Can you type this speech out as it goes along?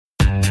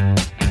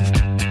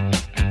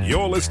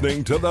You're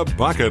listening to The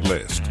Bucket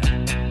List.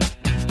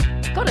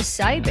 Gotta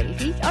say,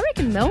 Beefy, I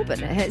reckon Melbourne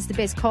has the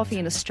best coffee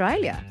in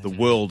Australia. The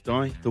world,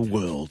 Di. The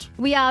world.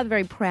 We are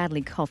very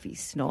proudly coffee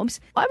snobs.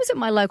 I was at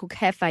my local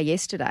cafe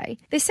yesterday.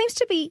 There seems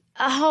to be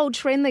a whole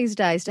trend these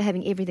days to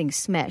having everything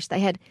smashed. They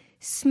had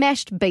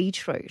smashed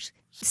beetroot,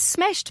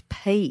 smashed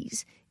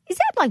peas. Is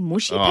that like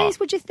mushy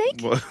peas, would you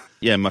think? Well,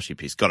 yeah, mushy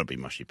peas. Got to be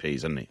mushy peas,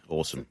 isn't it?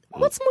 Awesome.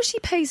 What's mushy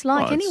peas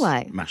like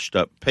anyway? Mashed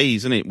up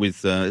peas, isn't it?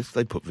 With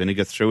they put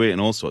vinegar through it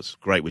and all sorts.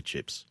 Great with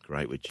chips.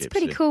 It's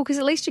pretty cool because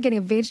at least you're getting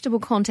a vegetable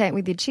contact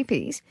with your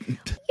chippies. You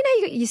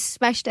got your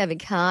smashed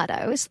avocado.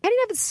 How do you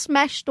know if it's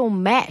smashed or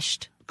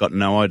mashed? Got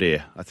no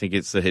idea. I think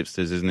it's the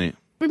hipsters, isn't it?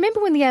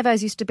 Remember when the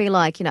avos used to be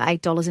like,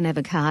 $8 an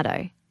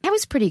avocado? That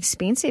was pretty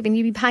expensive, and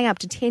you'd be paying up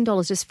to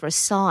 $10 just for a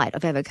side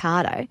of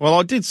avocado. Well,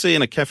 I did see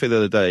in a cafe the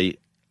other day,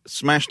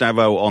 smashed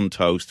avo on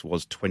toast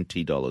was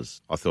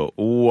 $20. I thought,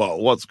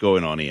 what's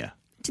going on here?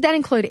 Did that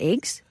include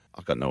eggs?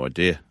 I've got no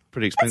idea.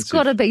 Pretty expensive. It's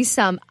got to be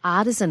some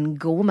artisan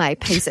gourmet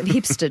piece of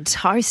hipster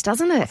toast,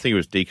 doesn't it? I think it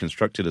was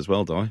deconstructed as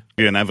well, Di.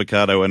 An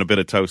avocado and a bit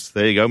of toast.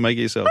 There you go. Make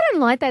it yourself. I don't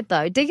like that,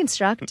 though.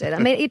 Deconstructed. I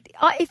mean,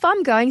 if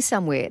I'm going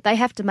somewhere, they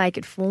have to make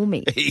it for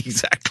me.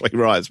 Exactly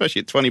right,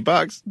 especially at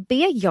 $20.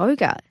 Beer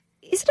yoga.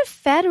 Is it a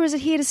fad or is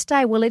it here to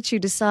stay? We'll let you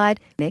decide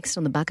next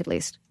on The Bucket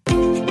List.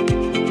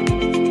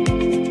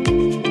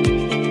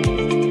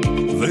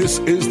 This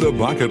is The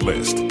Bucket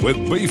List with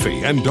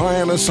Beefy and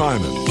Diana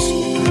Simons.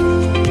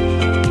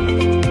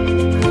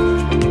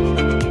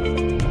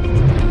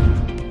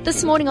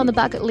 This morning on The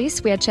Bucket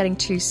List, we are chatting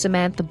to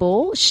Samantha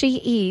Ball.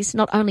 She is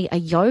not only a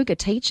yoga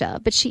teacher,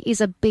 but she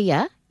is a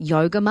beer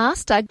yoga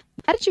master.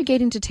 How did you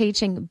get into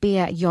teaching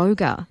beer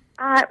yoga?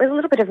 It was a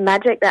little bit of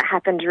magic that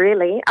happened,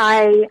 really.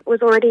 I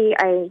was already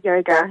a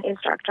yoga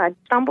instructor. I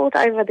stumbled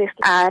over this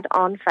ad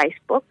on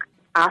Facebook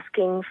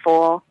asking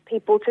for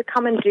people to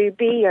come and do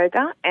beer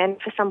yoga and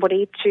for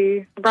somebody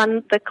to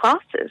run the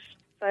classes.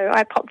 So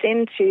I popped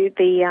into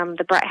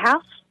the Brett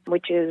House,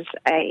 which is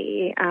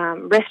a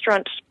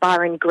restaurant,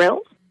 bar and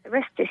grill. The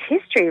rest is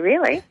history,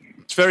 really.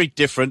 It's very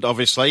different,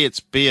 obviously. It's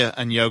beer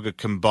and yoga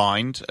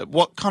combined.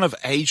 What kind of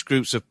age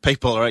groups of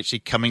people are actually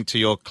coming to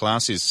your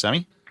classes,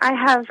 Sammy? I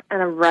have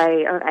an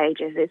array of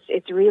ages.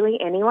 It's really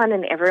anyone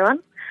and everyone.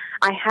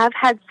 I have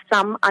had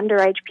some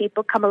underage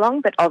people come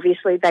along, but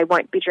obviously they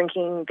won't be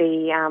drinking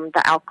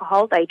the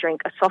alcohol. They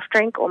drink a soft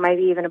drink or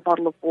maybe even a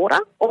bottle of water,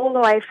 all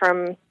the way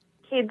from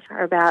kids who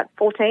are about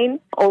 14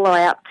 all the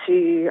way up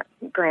to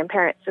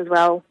grandparents as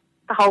well.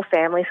 The whole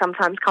family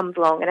sometimes comes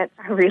along, and it's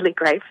a really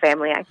great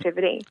family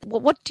activity.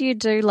 What do you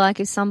do, like,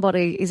 if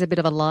somebody is a bit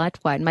of a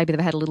lightweight and maybe they've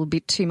had a little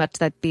bit too much of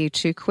that beer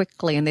too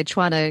quickly and they're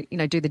trying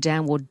to, do the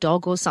downward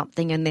dog or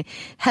something and they're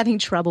having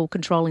trouble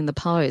controlling the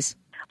pose?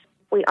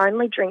 We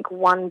only drink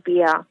one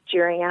beer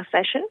during our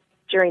session,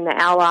 during the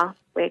hour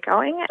we're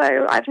going.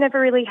 So I've never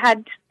really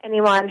had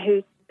anyone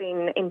who's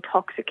been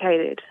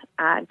intoxicated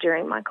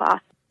during my class.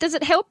 Does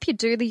it help you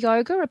do the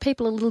yoga? Are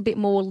people a little bit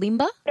more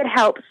limber? It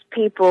helps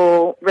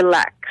people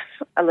relax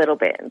a little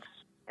bit.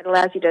 It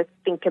allows you to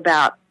think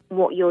about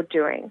what you're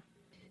doing.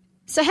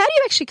 So how do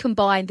you actually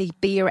combine the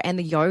beer and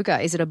the yoga?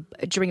 Is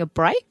it during a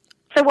break?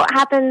 So what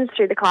happens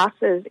through the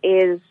classes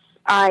is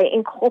I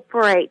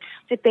incorporate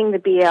sipping the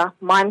beer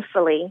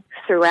mindfully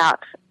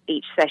throughout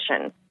each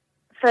session.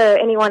 For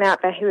anyone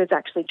out there who has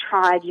actually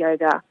tried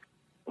yoga,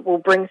 we'll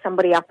bring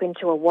somebody up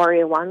into a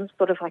warrior one,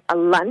 sort of like a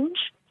lunge,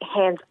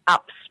 hands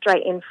up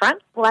straight in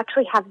front. We'll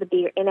actually have the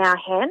beer in our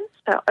hands,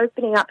 so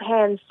opening up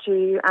hands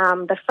to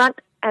the front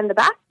and the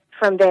back.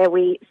 From there,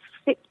 we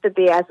sip the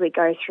beer as we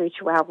go through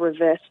to our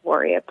reverse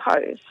warrior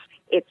pose.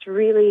 It's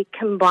really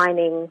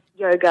combining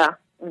yoga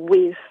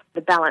with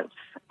the balance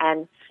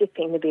and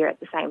sipping the beer at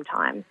the same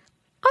time.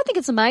 I think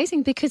it's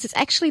amazing because it's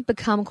actually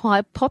become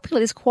quite popular.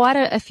 There's quite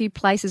a few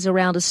places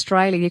around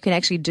Australia you can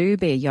actually do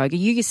beer yoga.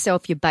 You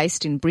yourself, you're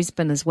based in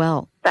Brisbane as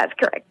well. That's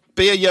correct.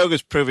 Beer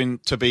yoga's proven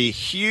to be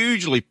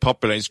hugely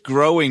popular. It's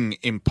growing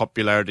in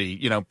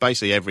popularity,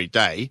 basically every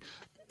day.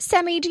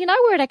 Sammy, do you know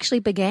where it actually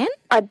began?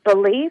 I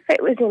believe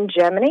it was in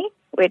Germany,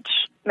 which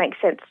makes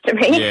sense to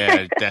me.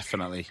 Yeah,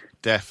 definitely.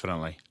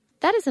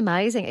 That is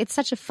amazing. It's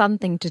such a fun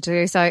thing to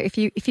do. So if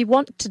you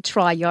want to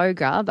try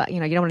yoga, but you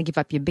don't want to give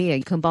up your beer,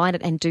 you combine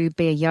it and do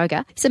beer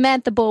yoga.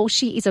 Samantha Ball,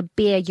 she is a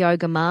beer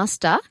yoga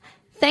master.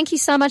 Thank you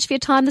so much for your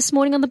time this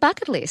morning on The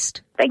Bucket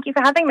List. Thank you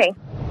for having me.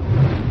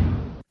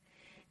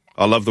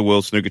 I love the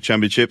World Snooker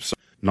Championships.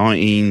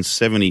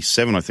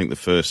 1977, I think the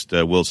first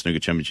World Snooker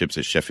Championships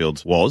at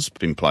Sheffield was.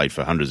 Been played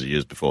for hundreds of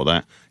years before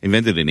that.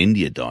 Invented in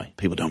India, Di.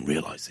 People don't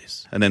realise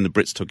this. And then the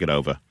Brits took it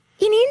over.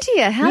 In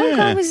India? How long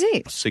ago was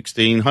it?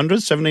 1600s,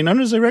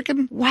 1700s, I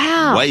reckon.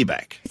 Wow. Way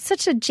back. It's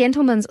such a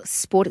gentleman's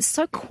sport. It's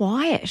so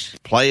quiet.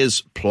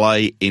 Players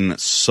play in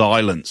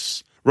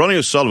silence. Ronnie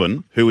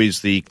O'Sullivan, who is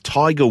the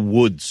Tiger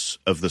Woods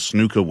of the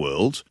snooker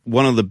world,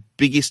 one of the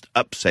biggest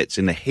upsets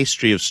in the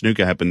history of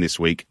snooker happened this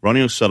week.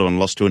 Ronnie O'Sullivan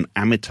lost to an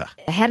amateur.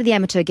 How did the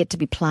amateur get to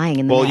be playing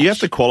in the match? You have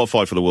to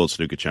qualify for the World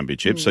Snooker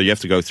Championship, so you have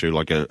to go through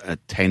like a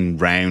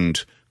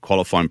 10-round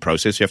qualifying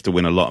process. You have to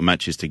win a lot of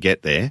matches to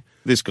get there.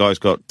 This guy's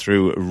got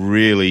through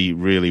really,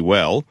 really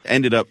well.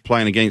 Ended up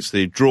playing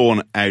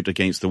drawn out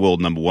against the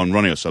world number one,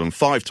 Ronnie O'Sullivan,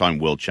 5-time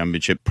world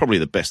championship, probably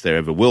the best there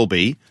ever will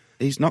be.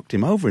 He's knocked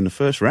him over in the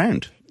first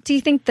round. Do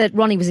you think that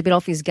Ronnie was a bit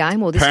off his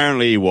game?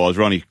 Apparently he was.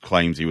 Ronnie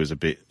claims he was a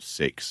bit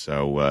sick.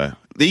 So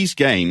these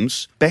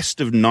games,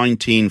 best of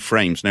 19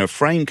 frames. Now, a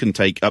frame can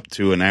take up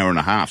to an hour and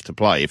a half to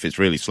play if it's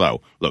really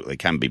slow. Look, they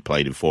can be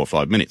played in 4 or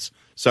 5 minutes.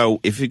 So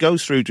if it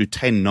goes through to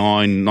 10,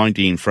 9,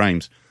 19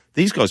 frames,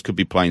 these guys could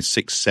be playing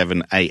 6,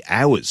 7, 8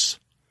 hours.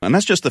 And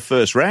that's just the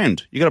first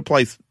round. You've got to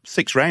play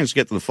 6 rounds to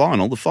get to the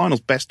final. The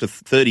final's best of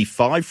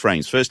 35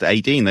 frames, first to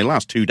 18. They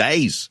last 2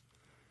 days.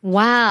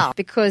 Wow.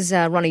 Because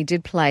Ronnie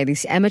did play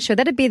this amateur,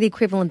 that'd be the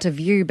equivalent of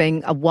you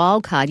being a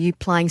wild card, you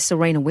playing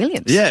Serena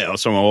Williams. Yeah,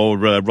 or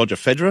Roger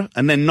Federer,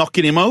 and then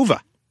knocking him over.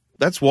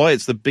 That's why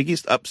it's the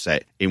biggest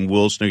upset in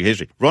world snooker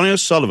history. Ronnie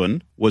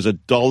O'Sullivan was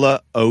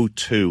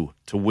 $1.02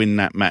 to win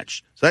that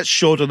match. So that's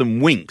shorter than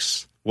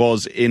Winks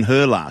was in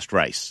her last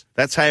race.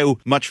 That's how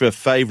much of a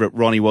favourite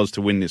Ronnie was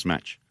to win this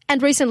match.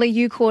 And recently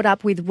you caught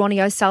up with Ronnie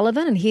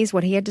O'Sullivan, and here's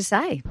what he had to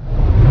say.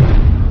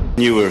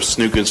 You were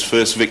snooker's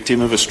first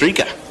victim of a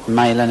streaker.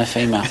 Male and a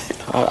female.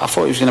 I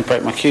thought he was going to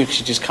break my cue because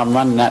he just come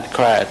running out the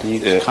crowd and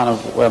he kind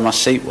of where my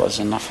seat was,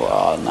 and I thought,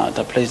 oh no,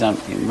 please don't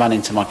run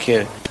into my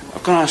cue.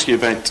 I've got to ask you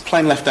about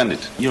playing left-handed.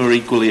 You're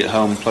equally at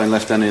home playing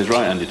left-handed as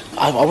right-handed.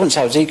 I wouldn't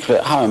say I was equal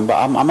at home, but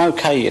I'm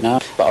okay, you know.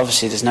 But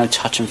obviously there's no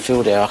touch and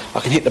feel there. I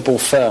can hit the ball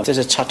firm. If there's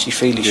a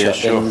touchy-feely shot,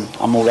 sure, then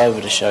I'm all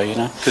over the show, you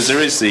know. Because there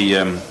is the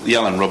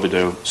Alan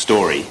Robideau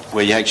story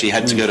where you actually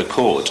had to go to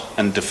court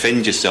and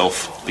defend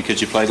yourself because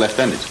you played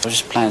left-handed. I was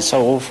just playing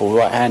so awful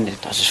right-handed.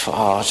 I just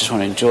thought, I just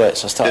want to enjoy it.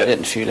 So I started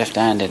hitting a few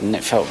left-handed and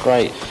it felt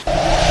great.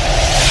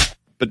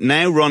 But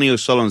now Ronnie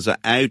O'Sullivan's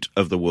out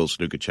of the World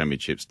Snooker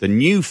Championships. The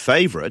new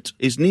favourite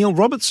is Neil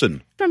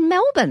Robertson. From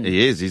Melbourne.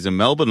 He is. He's a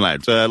Melbourne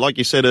lad. Like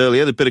you said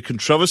earlier, a bit of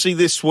controversy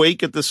this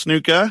week at the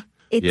snooker.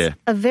 It's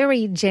a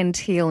very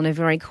genteel and a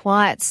very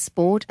quiet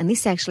sport, and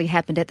this actually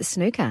happened at the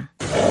snooker.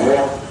 A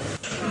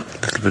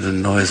little bit of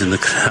noise in the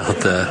crowd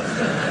there.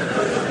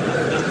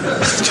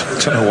 I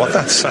don't know what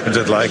that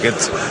sounded like. It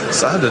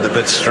sounded a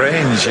bit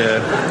strange.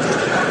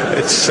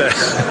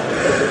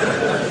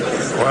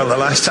 Well, the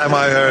last time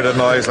I heard a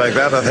noise like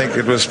that, I think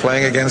it was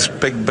playing against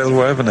Big Bill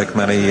Werbeniuk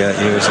many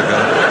years ago.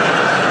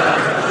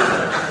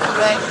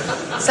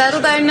 Right.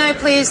 Settle down now,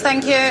 please.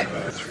 Thank you.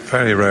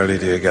 Very rarely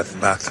do you get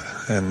that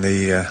in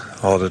the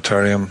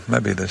auditorium.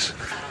 Maybe there's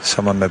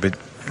someone maybe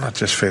not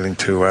just feeling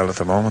too well at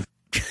the moment.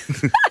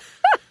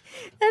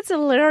 That's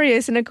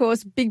hilarious. And, of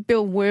course, Big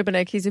Bill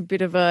Werbeniuk, he's a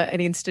bit of an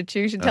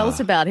institution. Tell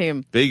us about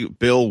him. Big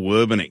Bill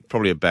Werbeniuk,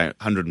 probably about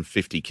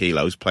 150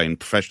 kilos, playing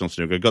professional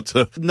snooker. Got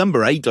to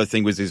number 8, I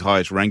think, was his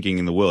highest ranking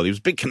in the world. He was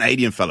a big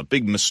Canadian fella,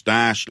 big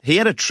moustache. He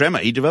had a tremor.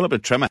 He developed a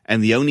tremor.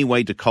 And the only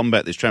way to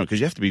combat this tremor, because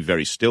you have to be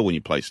very still when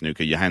you play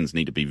snooker, your hands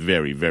need to be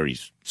very, very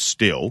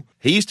still.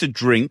 He used to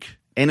drink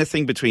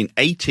anything between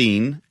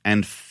 18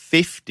 and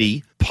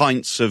 50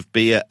 pints of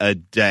beer a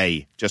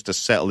day just to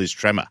settle his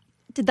tremor.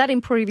 Did that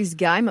improve his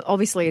game?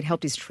 Obviously, it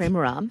helped his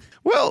tremor arm.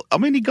 Well, I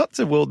mean, he got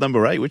to world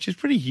number 8, which is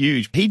pretty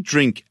huge. He'd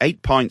drink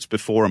 8 pints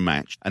before a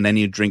match, and then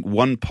he'd drink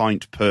 1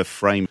 pint per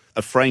frame.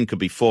 A frame could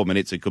be 4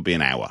 minutes, it could be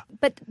an hour.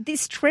 But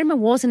this tremor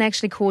wasn't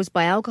actually caused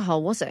by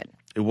alcohol, was it?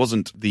 It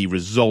wasn't the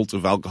result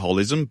of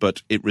alcoholism,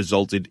 but it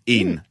resulted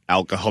in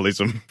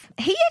alcoholism.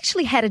 He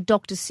actually had a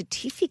doctor's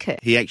certificate.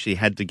 He actually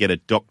had to get a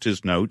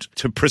doctor's note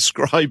to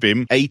prescribe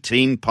him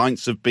 18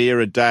 pints of beer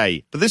a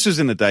day. But this was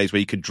in the days where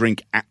you could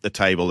drink at the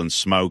table and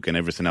smoke and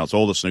everything else.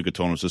 All the snooker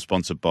tournaments were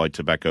sponsored by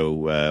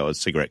tobacco or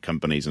cigarette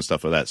companies and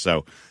stuff like that. So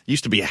it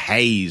used to be a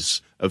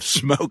haze of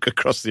smoke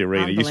across the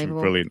arena. It used to be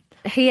brilliant.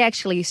 He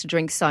actually used to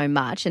drink so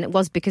much, and it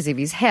was because of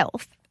his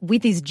health,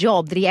 with his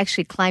job, that he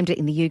actually claimed it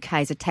in the UK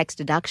as a tax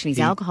deduction, his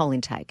alcohol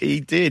intake.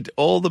 He did.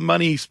 All the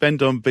money he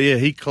spent on beer,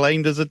 he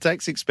claimed as a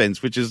tax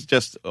expense, which is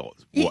just,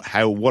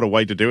 what a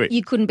way to do it.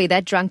 You couldn't be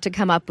that drunk to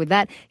come up with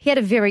that. He had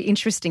a very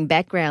interesting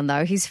background,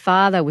 though. His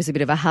father was a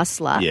bit of a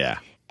hustler. Yeah.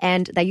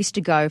 And they used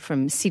to go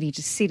from city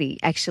to city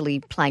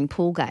actually playing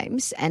pool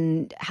games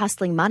and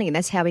hustling money, and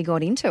that's how he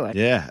got into it.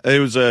 Yeah,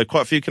 there was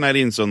quite a few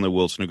Canadians on the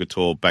World Snooker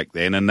Tour back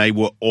then, and they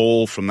were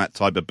all from that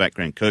type of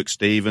background. Kirk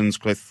Stevens,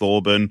 Cliff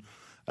Thorburn,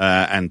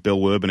 and Bill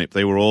Werbeniuk.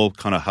 They were all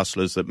kind of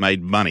hustlers that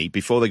made money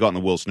before they got on the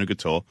World Snooker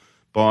Tour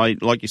by,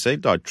 like you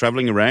said,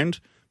 travelling around,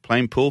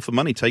 playing pool for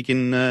money,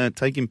 taking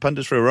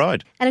punters for a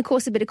ride. And, of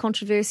course, a bit of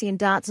controversy in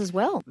darts as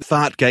well.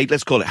 Fartgate,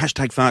 let's call it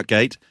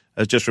 #Fartgate.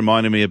 Has just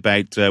reminded me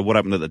about what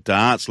happened at the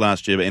darts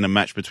last year in a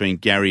match between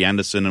Gary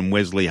Anderson and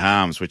Wesley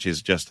Harms, which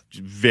is just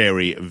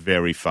very,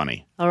 very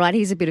funny. All right,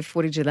 here's a bit of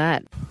footage of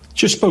that.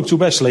 Just spoke to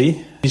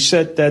Wesley. He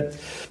said that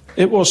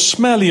it was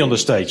smelly on the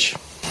stage.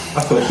 I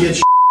thought he had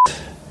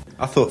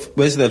I thought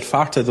Wesley had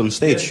farted on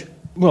stage.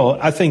 Well,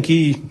 I think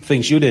he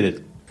thinks you did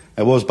it.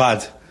 It was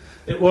bad.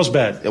 It was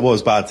bad? It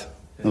was bad.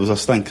 It was a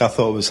stink. I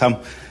thought it was him.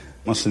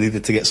 Must have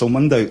needed to get some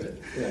wind out.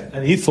 Yeah.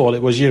 And he thought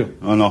it was you?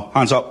 Oh no,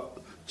 hands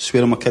up.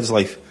 Swear on my kid's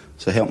life.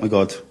 So help me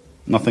God.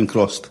 Nothing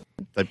crossed.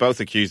 They both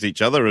accused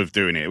each other of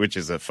doing it, which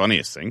is the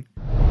funniest thing.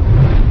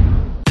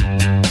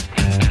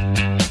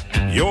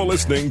 You're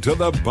listening to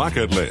The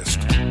Bucket List.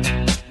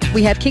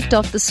 We have kicked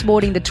off this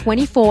morning the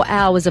 24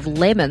 hours of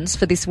lemons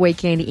for this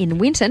weekend in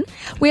Winton.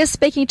 We are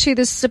speaking to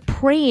the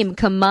Supreme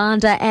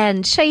Commander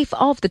and Chief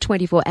of the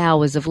 24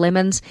 Hours of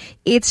Lemons.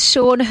 It's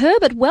Sean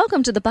Herbert.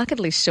 Welcome to The Bucket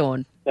List,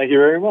 Sean. Thank you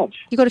very much.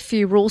 You've got a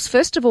few rules.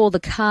 First of all,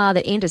 the car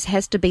that enters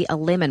has to be a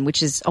lemon,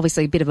 which is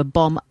obviously a bit of a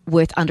bomb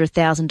worth under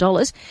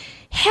 $1,000.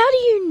 How do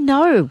you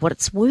know what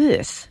it's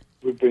worth?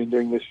 We've been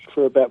doing this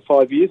for about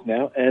 5 years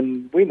now,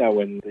 and we know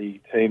when the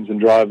teams and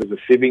drivers are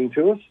fibbing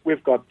to us.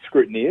 We've got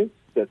scrutineers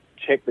that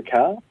check the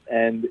car,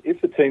 and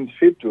if the team's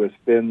fib to us,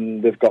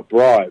 then they've got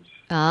bribes.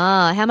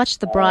 Ah, how much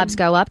do the bribes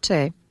go up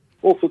to?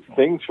 All sorts of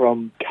things,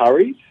 from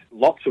curries,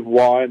 lots of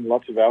wine,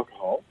 lots of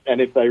alcohol, and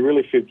if they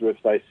really fib to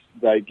us,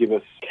 they give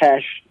us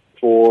cash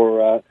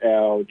for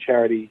our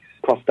charity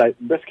prostate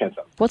and breast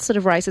cancer. What sort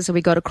of races have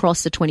we got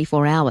across the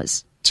 24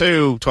 hours?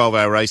 2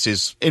 12-hour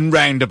races in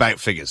roundabout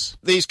figures.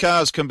 These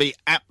cars can be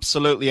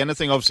absolutely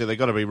anything. Obviously, they've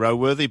got to be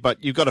roadworthy,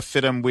 but you've got to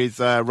fit them with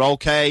roll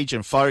cage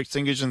and fire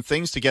extinguishers and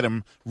things to get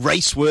them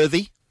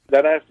race-worthy.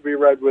 They don't have to be a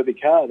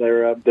roadworthy car.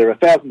 They're a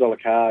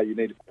 $1,000 car. You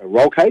need a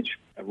roll cage,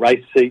 a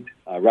race seat,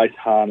 a race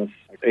harness,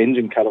 an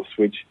engine cut-off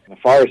switch, and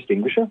a fire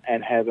extinguisher,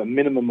 and have a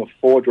minimum of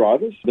 4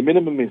 drivers. The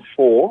minimum is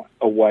 4.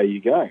 Away you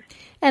go.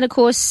 And, of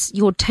course,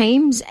 your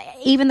teams,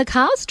 even the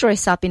cars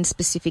dress up in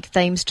specific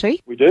themes too.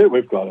 We do.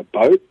 We've got a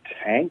boat,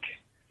 tank.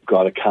 We've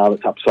got a car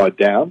that's upside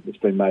down. It's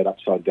been made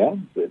upside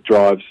down. It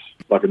drives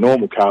like a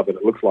normal car, but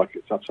it looks like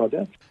it's upside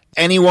down.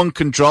 Anyone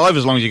can drive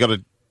as long as you've got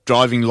a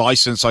driving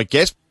licence, I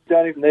guess. You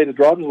don't even need a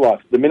driver's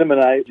license. The minimum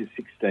age is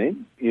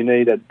 16. You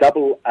need a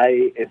double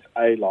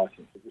ASA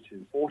licence, which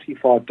is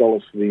 $45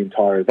 for the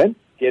entire event.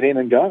 Get in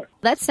and go.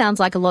 That sounds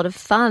like a lot of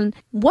fun.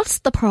 What's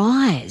the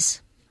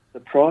prize? The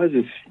prize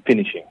is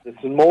finishing. The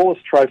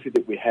smallest trophy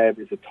that we have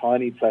is a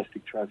tiny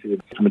plastic trophy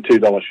from a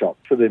 $2 shop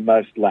for the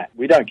most laps.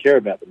 We don't care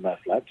about the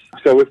most laps.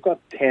 So we've got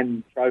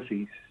 10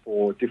 trophies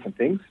for different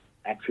things.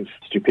 Acts of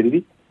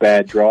stupidity,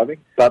 bad driving.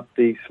 But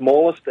the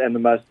smallest and the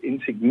most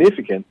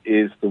insignificant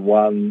is the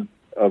one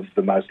of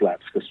the most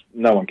laps, because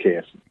no one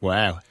cares.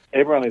 Wow.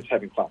 Everyone is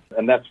having fun.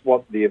 And that's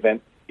what the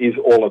event is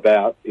all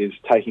about, is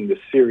taking the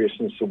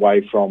seriousness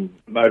away from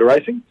motor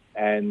racing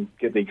and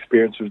get the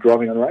experience of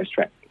driving on a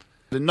racetrack.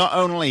 Not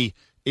only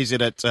is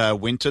it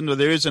at Winton, but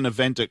there is an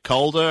event at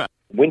Calder.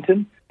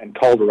 Winton and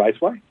Calder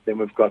Raceway. Then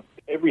we've got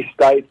every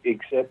state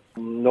except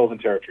Northern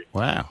Territory.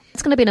 Wow.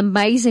 It's going to be an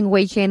amazing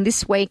weekend.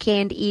 This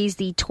weekend is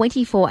the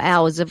 24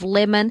 Hours of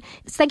Lemon.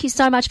 Thank you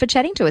so much for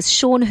chatting to us.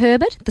 Sean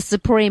Herbert, the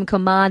Supreme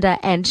Commander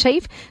and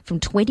Chief from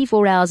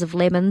 24 Hours of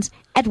Lemons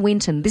at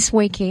Winton this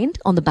weekend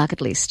on The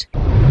Bucket List.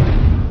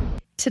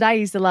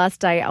 Today is the last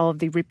day of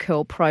the Rip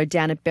Curl Pro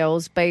down at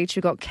Bells Beach.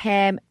 We've got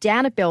Cam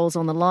down at Bells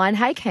on the line.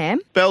 Hey, Cam.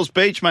 Bells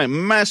Beach, mate.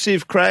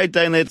 Massive crowd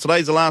down there.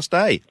 Today's the last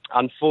day.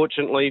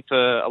 Unfortunately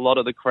for a lot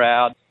of the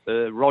crowd,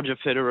 the Roger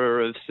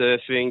Federer of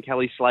surfing,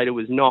 Kelly Slater,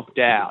 was knocked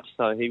out.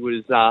 So he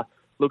was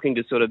looking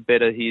to sort of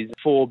better his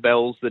 4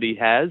 bells that he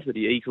has, that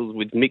he equals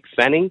with Mick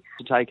Fanning,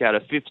 to take out a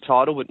 5th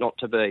title, but not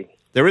to be.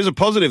 There is a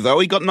positive, though.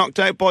 He got knocked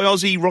out by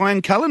Aussie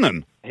Ryan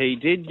Callanan. He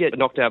did get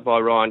knocked out by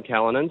Ryan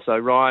Callanan, so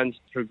Ryan's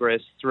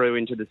progressed through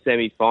into the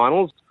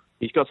semi-finals.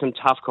 He's got some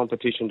tough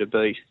competition to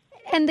beat.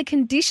 And the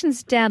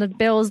conditions down at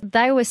Bells,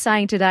 they were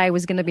saying today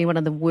was going to be one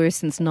of the worst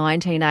since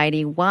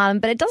 1981,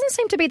 but it doesn't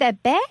seem to be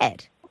that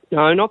bad.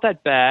 No, not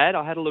that bad.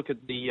 I had a look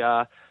at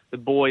the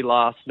buoy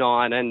last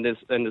night and this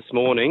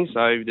morning.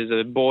 So there's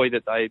a buoy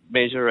that they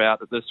measure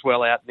out at the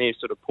swell out near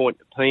sort of Point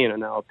Nepean,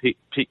 and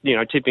they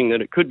were tipping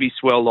that it could be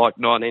swell like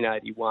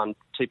 1981,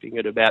 tipping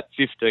at about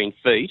 15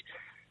 feet.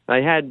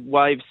 They had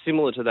waves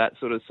similar to that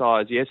sort of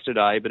size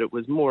yesterday, but it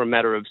was more a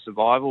matter of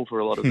survival for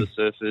a lot of the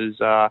surfers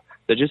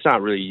that just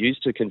aren't really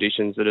used to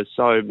conditions that are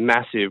so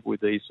massive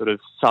with these sort of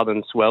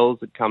southern swells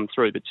that come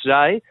through. But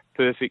today,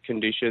 perfect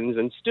conditions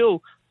and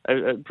still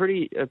a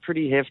pretty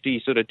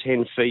hefty sort of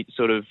 10 feet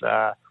sort of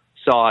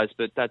size,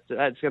 but that's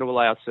going to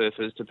allow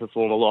surfers to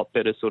perform a lot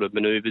better sort of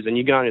manoeuvres, and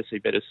you're going to see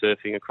better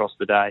surfing across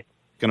the day.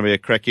 Going to be a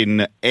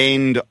cracking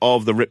end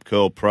of the Rip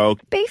Curl Pro.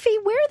 Beefy,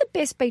 where are the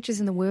best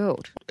beaches in the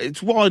world?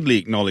 It's widely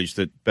acknowledged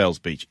that Bells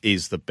Beach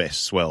is the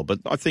best swell, but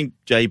I think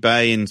J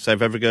Bay in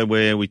South Africa,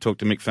 where we talked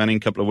to Mick Fanning a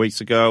couple of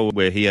weeks ago,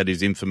 where he had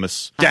his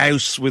infamous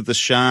douse with the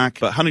shark,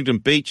 but Huntington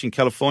Beach in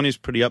California is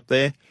pretty up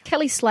there.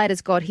 Kelly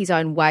Slater's got his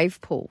own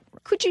wave pool.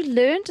 Could you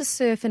learn to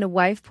surf in a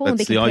wave pool? That's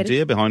and be the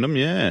idea behind them,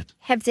 yeah.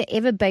 Have there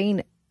ever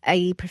been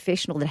a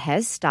professional that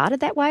has started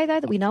that way, though,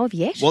 that we know of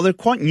yet? Well, they're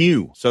quite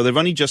new, so they've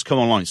only just come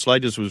online.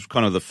 Slater's was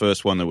kind of the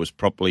first one that was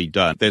properly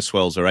done. Their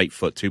swells are 8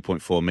 foot,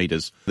 2.4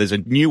 metres. There's a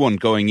new one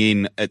going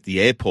in at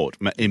the airport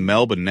in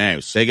Melbourne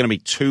now, so they're going to be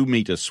 2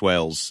 metre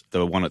swells,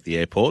 the one at the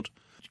airport.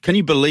 Can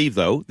you believe,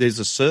 though, there's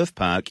a surf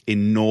park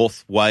in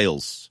North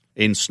Wales.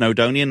 In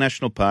Snowdonia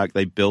National Park,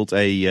 they built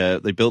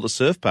a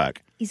surf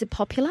park. Is it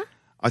popular?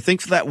 I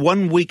think for that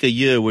 1 week a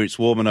year where it's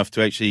warm enough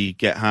to actually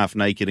get half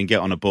naked and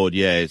get on a board,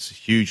 yeah, it's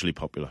hugely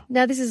popular.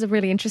 Now, this is a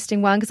really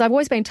interesting one because I've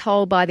always been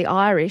told by the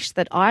Irish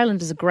that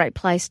Ireland is a great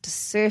place to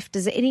surf.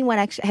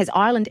 Has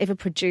Ireland ever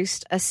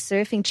produced a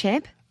surfing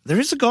champ? There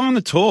is a guy on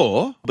the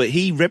tour, but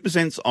he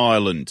represents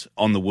Ireland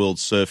on the World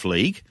Surf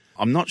League.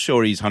 I'm not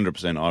sure he's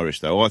 100%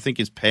 Irish, though. I think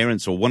his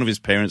parents or one of his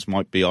parents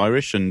might be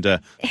Irish. And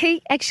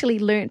he actually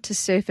learnt to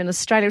surf in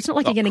Australia. It's not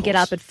like you're going to get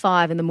up at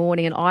 5 a.m.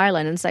 in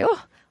Ireland and say,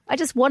 oh, I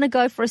just want to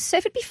go for a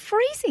surf. It'd be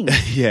freezing.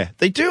 Yeah,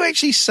 they do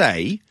actually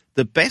say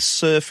the best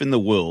surf in the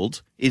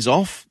world is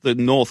off the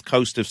north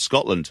coast of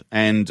Scotland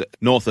and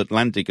North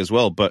Atlantic as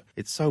well, but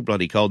it's so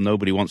bloody cold,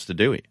 nobody wants to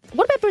do it.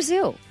 What about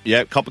Brazil?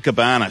 Yeah,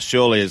 Copacabana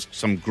surely has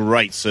some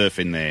great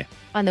surfing there.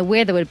 And the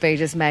weather would be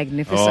just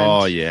magnificent.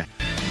 Oh, yeah.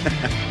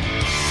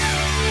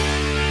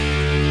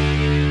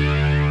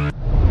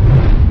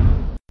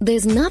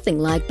 There's nothing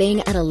like being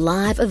at a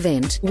live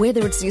event,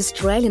 whether it's the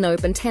Australian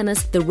Open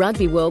Tennis, the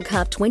Rugby World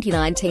Cup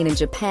 2019 in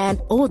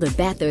Japan, or the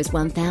Bathurst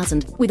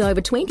 1000. With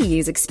over 20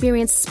 years'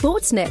 experience,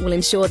 Sportsnet will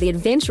ensure the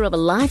adventure of a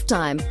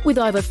lifetime. With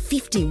over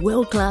 50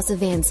 world-class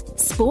events,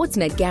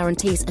 Sportsnet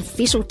guarantees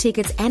official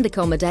tickets and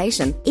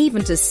accommodation,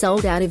 even to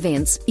sold-out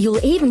events. You'll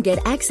even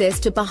get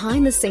access to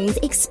behind-the-scenes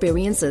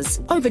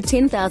experiences. Over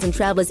 10,000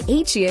 travellers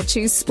each year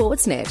choose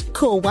Sportsnet.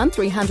 Call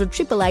 1300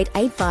 888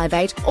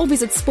 858 or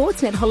visit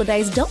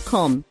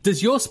sportsnetholidays.com.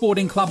 Does your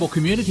sporting club or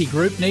community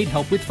group need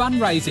help with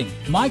fundraising?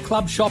 My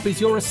Club Shop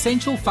is your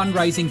essential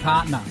fundraising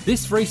partner.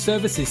 This free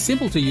service is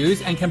simple to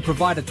use and can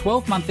provide a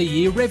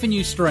 12-month-a-year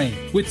revenue stream.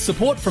 With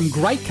support from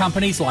great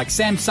companies like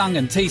Samsung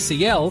and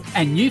TCL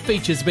and new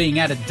features being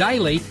added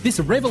daily, this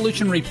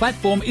revolutionary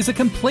platform is a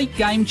complete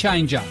game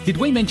changer. Did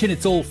we mention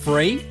it's all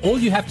free? All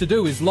you have to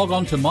do is log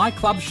on to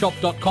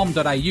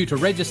myclubshop.com.au to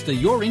register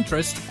your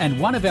interest and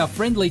one of our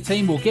friendly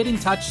team will get in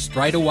touch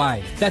straight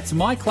away. That's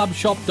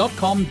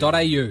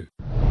myclubshop.com.au.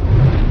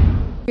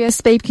 We are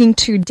speaking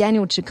to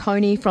Daniel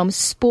Ciccone from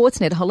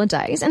Sportsnet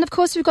Holidays. And, of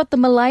course, we've got the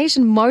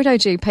Malaysian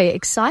MotoGP.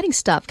 Exciting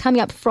stuff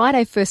coming up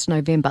Friday, 1st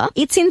November.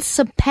 It's in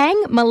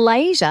Sepang,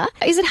 Malaysia.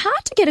 Is it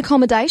hard to get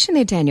accommodation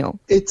there, Daniel?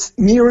 It's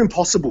near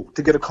impossible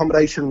to get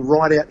accommodation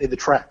right out near the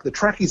track. The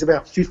track is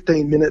about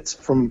 15 minutes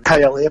from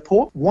KL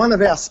Airport. One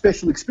of our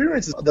special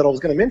experiences that I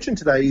was going to mention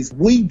today is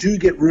we do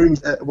get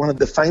rooms at one of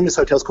the famous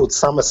hotels called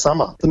Summer,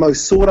 the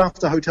most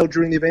sought-after hotel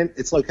during the event.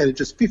 It's located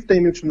just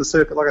 15 minutes from the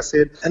circuit, like I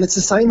said, and it's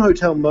the same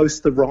hotel most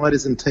of the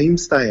riders and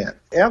teams stay at.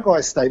 Our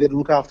guys stay there to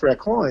look after our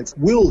clients.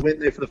 Will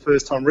went there for the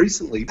first time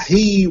recently.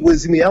 He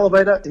was in the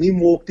elevator and in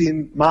walked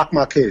in Marc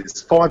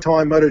Marquez,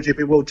 5-time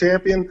MotoGP world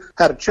champion,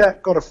 had a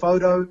chat, got a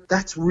photo.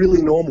 That's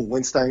really normal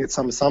when staying at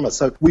Summer.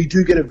 So we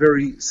do get a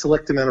very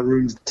select amount of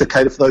rooms to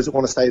cater for those that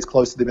want to stay as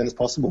close to the event as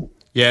possible.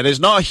 Yeah, there's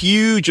not a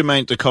huge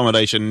amount of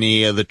accommodation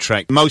near the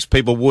track. Most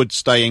people would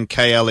stay in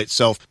KL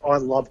itself. I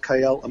love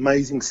KL,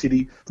 amazing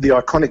city. The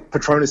iconic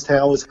Petronas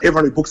Towers.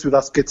 Everyone who books with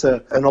us gets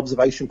an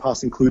observation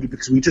pass included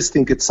because we just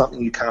think it's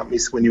something you can't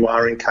miss when you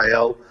are in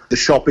KL. The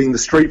shopping, the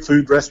street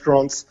food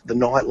restaurants, the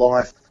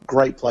nightlife.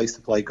 Great place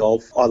to play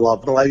golf. I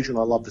love Malaysia and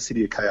I love the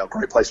city of KL.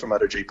 Great place for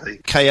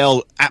MotoGP.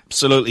 KL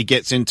absolutely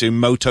gets into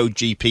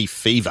MotoGP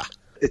fever.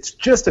 It's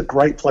just a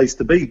great place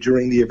to be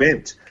during the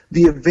event.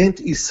 The event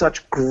is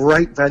such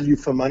great value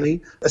for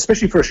money,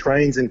 especially for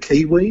Australians and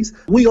Kiwis.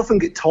 We often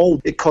get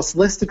told it costs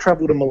less to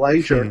travel to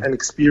Malaysia and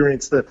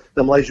experience the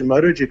Malaysian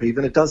MotoGP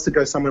than it does to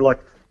go somewhere like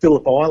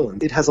Phillip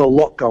Island. It has a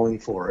lot going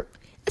for it.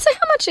 So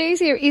how much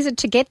easier is it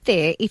to get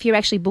there if you're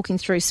actually booking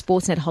through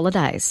Sportsnet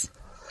Holidays?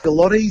 A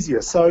lot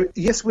easier. So,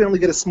 yes, we only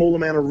get a small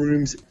amount of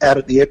rooms out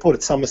at the airport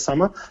at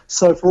Summer.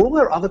 So for all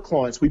our other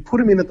clients, we put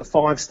them in at the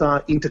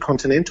 5-star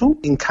Intercontinental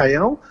in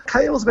KL.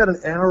 KL is about an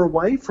hour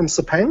away from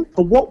Sepang.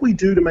 But what we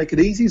do to make it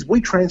easy is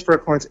we transfer our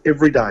clients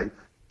every day.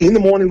 In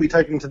the morning, we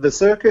take them to the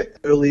circuit.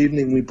 Early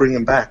evening, we bring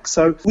them back.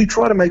 So we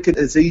try to make it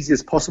as easy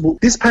as possible.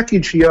 This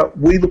package here,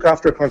 we look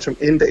after our clients from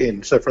end to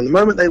end. So from the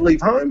moment they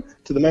leave home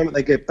to the moment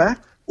they get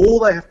back, all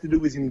they have to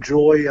do is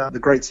enjoy the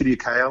great city of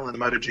KL and the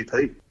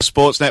MotoGP.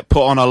 Sportsnet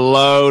put on a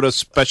load of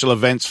special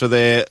events for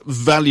their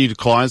valued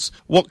clients.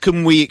 What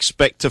can we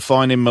expect to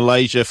find in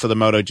Malaysia for the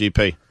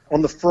MotoGP?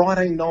 On the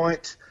Friday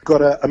night,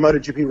 got a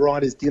MotoGP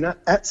riders dinner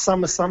at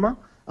Summer.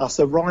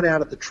 So right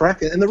out at the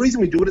track. And the reason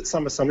we do it at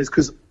Summer is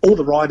because all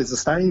the riders are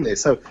staying there.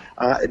 So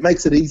it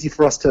makes it easy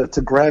for us to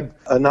grab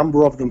a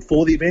number of them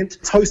for the event.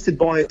 It's hosted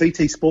by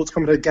BT Sports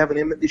commentator Gavin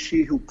Emmett this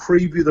year. He'll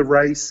preview the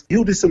race.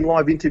 He'll do some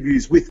live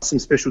interviews with some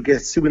special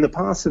guests who in the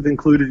past have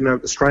included,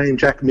 Australian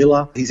Jack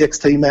Miller, his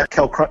ex-teammate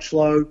Cal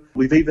Crutchlow.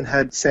 We've even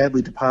had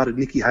sadly departed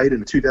Nicky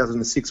Hayden, a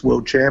 2006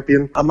 world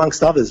champion,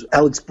 amongst others.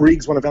 Alex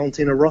Briggs, one of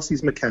Valentino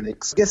Rossi's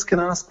mechanics. Guests can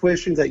ask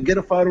questions. They can get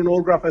a photo and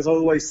autograph, as I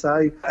always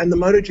say. And the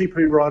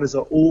MotoGP riders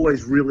are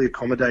always really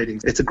accommodating.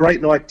 It's a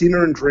great night,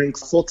 dinner and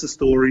drinks, lots of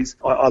stories.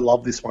 I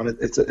love this one.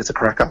 It's a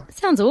cracker.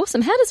 Sounds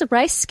awesome. How does a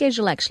race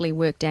schedule actually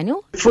work,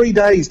 Daniel? 3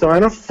 days,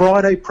 Diana.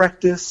 Friday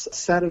practice,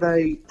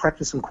 Saturday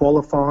practice and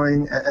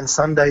qualifying, and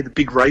Sunday the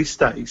big race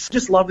days.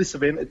 Just love this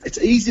event. It's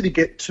easy to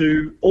get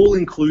to,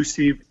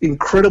 all-inclusive,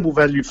 incredible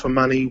value for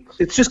money.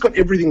 It's just got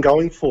everything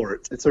going for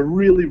it. It's a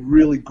really,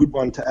 really good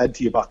one to add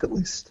to your bucket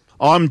list.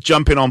 I'm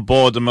jumping on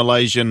board the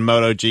Malaysian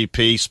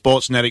MotoGP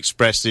Sportsnet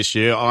Express this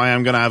year. I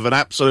am going to have an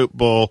absolute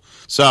ball.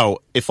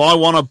 So, if I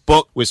want to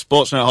book with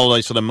Sportsnet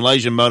Holidays for the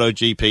Malaysian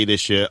MotoGP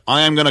this year,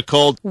 I am going to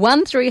call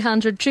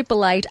 1300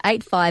 888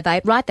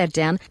 858. Write that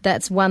down.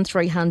 That's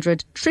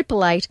 1300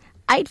 888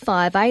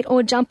 858,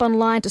 or jump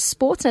online to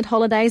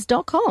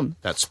sportsnetholidays.com.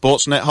 That's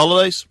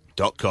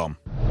sportsnetholidays.com.